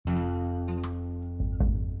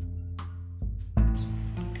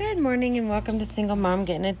Good morning and welcome to Single Mom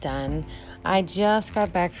Getting It Done. I just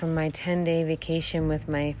got back from my 10-day vacation with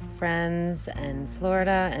my friends in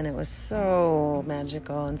Florida, and it was so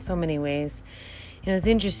magical in so many ways. It was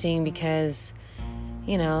interesting because,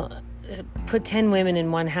 put 10 women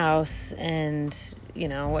in one house and,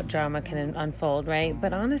 what drama can unfold, right?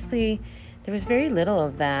 But honestly, there was very little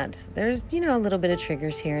of that. There's, a little bit of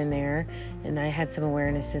triggers here and there, and I had some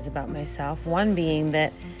awarenesses about myself. One being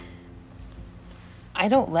that I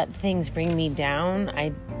don't let things bring me down.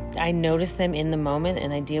 I notice them in the moment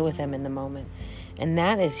and I deal with them in the moment. And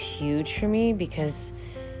that is huge for me because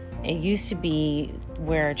it used to be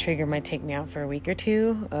where a trigger might take me out for a week or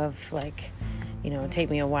two of take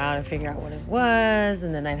me a while to figure out what it was,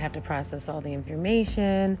 and then I'd have to process all the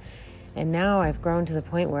information. And now I've grown to the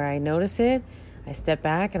point where I notice it, I step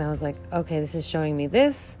back and I was like, okay, this is showing me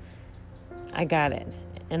this. I got it.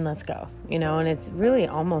 And let's go, and it's really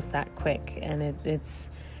almost that quick. And it's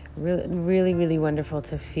really, really, really wonderful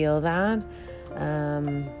to feel that.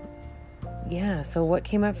 So what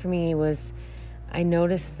came up for me was I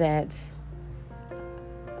noticed that,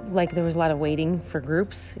 there was a lot of waiting for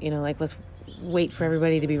groups, let's wait for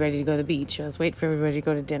everybody to be ready to go to the beach. Let's wait for everybody to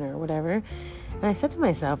go to dinner or whatever. And I said to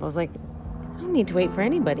myself, I was like, I don't need to wait for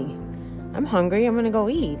anybody. I'm hungry. I'm going to go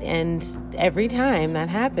eat. And every time that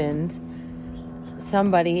happened,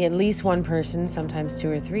 somebody, at least one person, sometimes two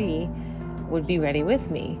or three, would be ready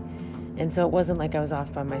with me. And so it wasn't like I was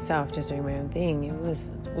off by myself just doing my own thing.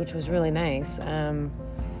 Which was really nice. And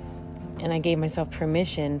I gave myself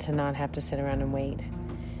permission to not have to sit around and wait.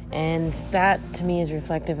 And that to me is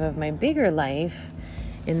reflective of my bigger life,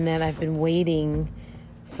 in that I've been waiting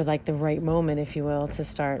for the right moment, if you will, to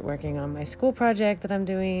start working on my school project that I'm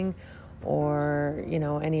doing, or,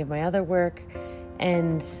 any of my other work.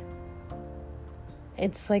 And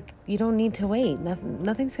it's you don't need to wait.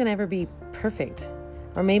 Nothing's going to ever be perfect.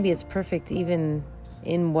 Or maybe it's perfect even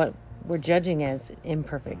in what we're judging as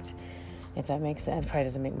imperfect, if that makes sense. It probably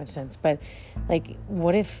doesn't make much sense. But,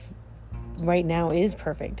 what if right now is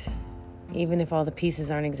perfect? Even if all the pieces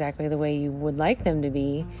aren't exactly the way you would like them to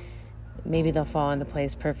be, maybe they'll fall into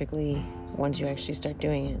place perfectly once you actually start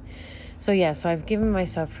doing it. So I've given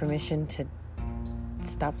myself permission to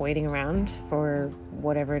stop waiting around for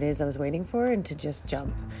whatever it is I was waiting for, and to just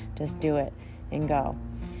jump, just do it and go.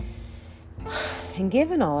 And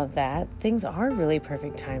given all of that, things are really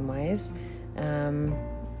perfect time-wise.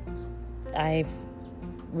 I've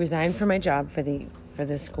resigned from my job for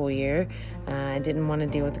this school year. I didn't want to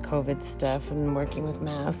deal with the COVID stuff and working with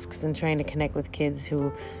masks and trying to connect with kids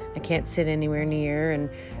who I can't sit anywhere near, and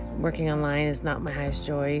working online is not my highest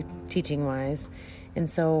joy, teaching-wise. And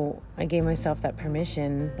so I gave myself that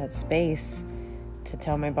permission, that space, to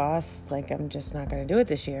tell my boss, I'm just not going to do it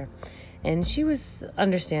this year. And she was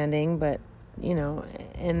understanding, but,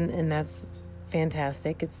 and that's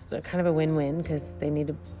fantastic. It's kind of a win-win because they need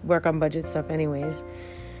to work on budget stuff anyways.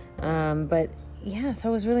 So it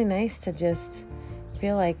was really nice to just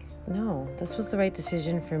feel no, this was the right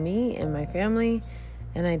decision for me and my family,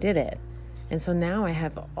 and I did it. And so now I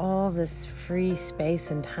have all this free space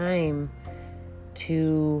and time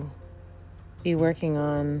to be working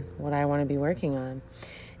on what I want to be working on.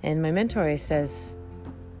 And my mentor always says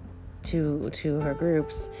to her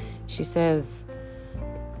groups, she says,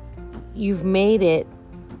 you've made it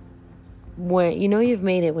when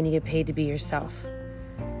you get paid to be yourself.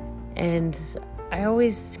 And I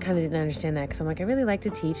always kind of didn't understand that, because I'm I really like to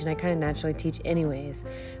teach, and I kind of naturally teach anyways.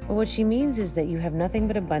 But what she means is that you have nothing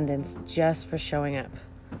but abundance just for showing up.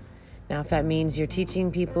 Now, if that means you're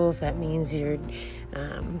teaching people, if that means you're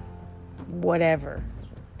whatever,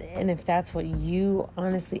 and if that's what you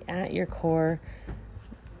honestly at your core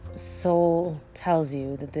soul tells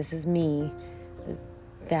you that this is me,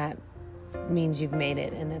 that means you've made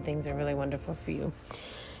it and that things are really wonderful for you.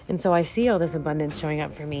 And so I see all this abundance showing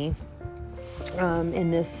up for me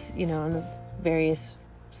in this, in the various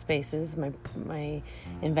spaces, my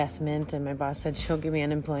investment, and my boss said she'll give me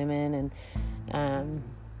unemployment, and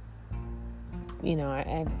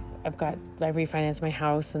I refinanced my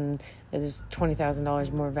house, and there's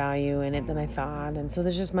 $20,000 more value in it than I thought. And so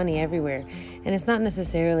there's just money everywhere. And it's not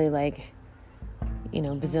necessarily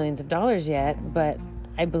bazillions of dollars yet, but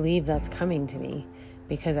I believe that's coming to me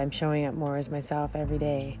because I'm showing up more as myself every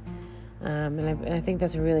day. And I think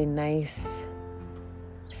that's a really nice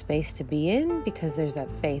space to be in, because there's that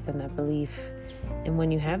faith and that belief. And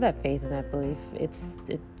when you have that faith and that belief,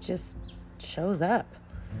 it just shows up.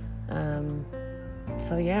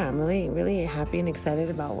 I'm really, really happy and excited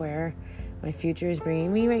about where my future is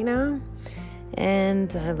bringing me right now.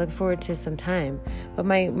 And I look forward to some time. But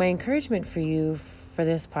my encouragement for you for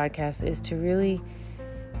this podcast is to really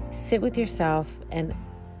sit with yourself and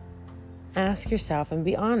ask yourself and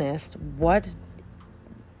be honest,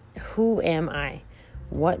 who am I?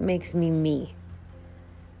 What makes me me?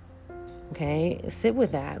 Okay, sit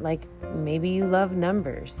with that. Like, maybe you love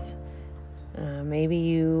numbers. Maybe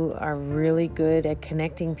you are really good at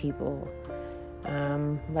connecting people.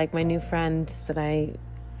 Like my new friend that I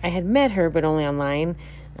had met her, but only online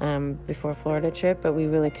before Florida trip, but we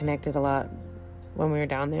really connected a lot when we were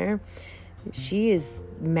down there. She is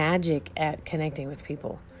magic at connecting with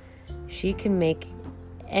people. She can make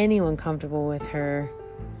anyone comfortable with her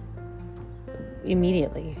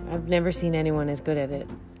immediately. I've never seen anyone as good at it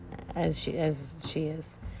as she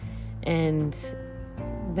is. And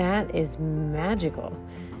that is magical.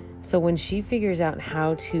 So when she figures out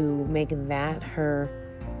how to make that her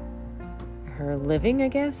living, I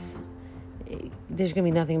guess, there's going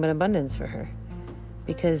to be nothing but abundance for her.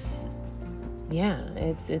 Because, yeah,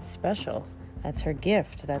 it's special. That's her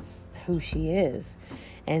gift. That's who she is.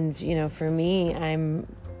 And, for me, I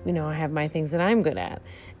have my things that I'm good at.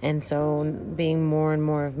 And so being more and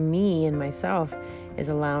more of me and myself is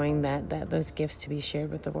allowing those gifts to be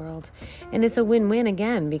shared with the world. And it's a win-win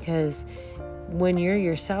again, because when you're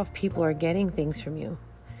yourself, people are getting things from you.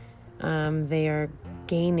 They are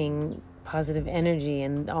gaining positive energy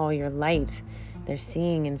and all your light. They're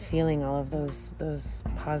seeing and feeling all of those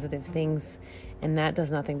positive things. And that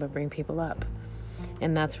does nothing but bring people up.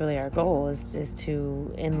 And that's really our goal, is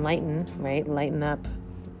to enlighten, right? Lighten up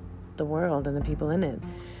the world and the people in it.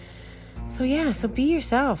 So yeah, so be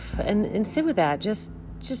yourself and sit with that. Just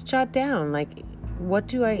jot down, like, what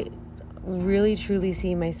do I really truly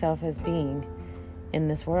see myself as being in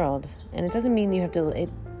this world? And it doesn't mean you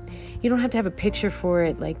don't have to have a picture for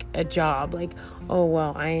it, like a job, like, oh,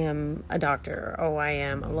 well, I am a doctor, or, oh, I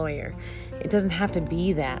am a lawyer. It doesn't have to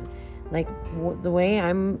be that. Like, the way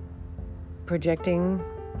I'm projecting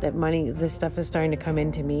that this stuff is starting to come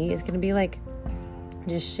into me, is going to be like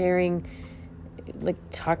just sharing, like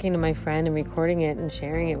talking to my friend and recording it and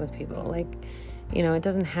sharing it with people. Like, it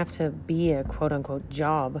doesn't have to be a quote unquote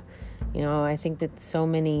job. I think that so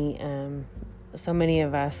many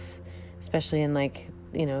of us, especially in 30s,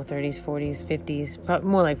 40s, 50s,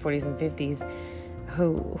 more like 40s and 50s,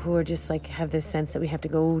 who are just like, have this sense that we have to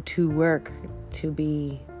go to work to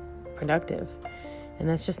be productive. And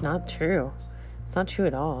that's just not true. It's not true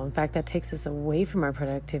at all. In fact, that takes us away from our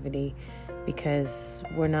productivity, because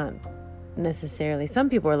we're not necessarily, some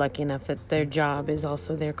people are lucky enough that their job is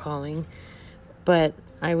also their calling, but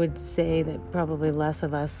I would say that probably less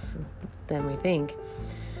of us than we think.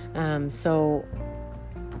 So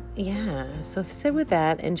sit with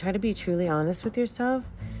that and try to be truly honest with yourself.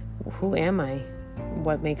 Who am I?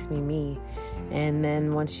 What makes me me? And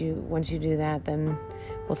then once you do that, then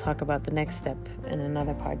we'll talk about the next step in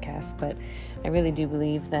another podcast. But I really do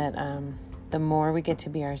believe that the more we get to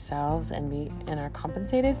be ourselves and are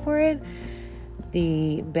compensated for it,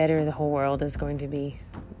 the better the whole world is going to be.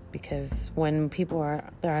 Because when people are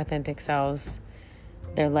their authentic selves,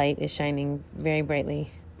 their light is shining very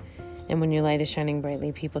brightly. And when your light is shining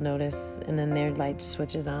brightly, people notice, and then their light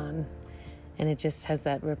switches on, and it just has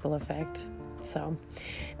that ripple effect. So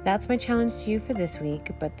that's my challenge to you for this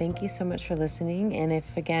week. But thank you so much for listening. And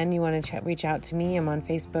if, again, you want to reach out to me, I'm on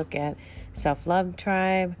Facebook at Self-Love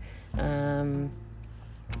Tribe. And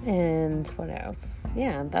what else?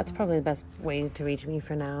 Yeah, that's probably the best way to reach me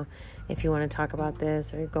for now. If you want to talk about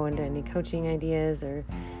this or go into any coaching ideas, or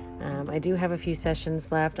I do have a few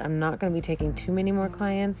sessions left. I'm not going to be taking too many more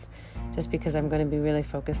clients, just because I'm going to be really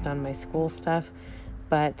focused on my school stuff.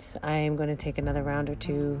 But I am going to take another round or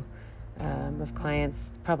two of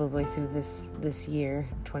clients probably through this year,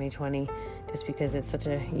 2020, just because it's such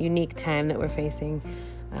a unique time that we're facing,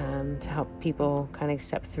 to help people kind of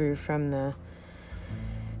step through from the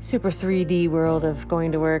super 3D world of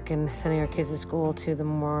going to work and sending our kids to school to the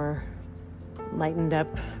more lightened up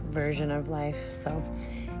version of life. So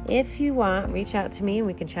if you want, reach out to me and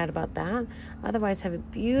we can chat about that. Otherwise, have a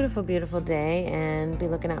beautiful, beautiful day, and be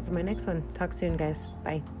looking out for my next one. Talk soon, guys.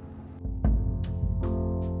 Bye.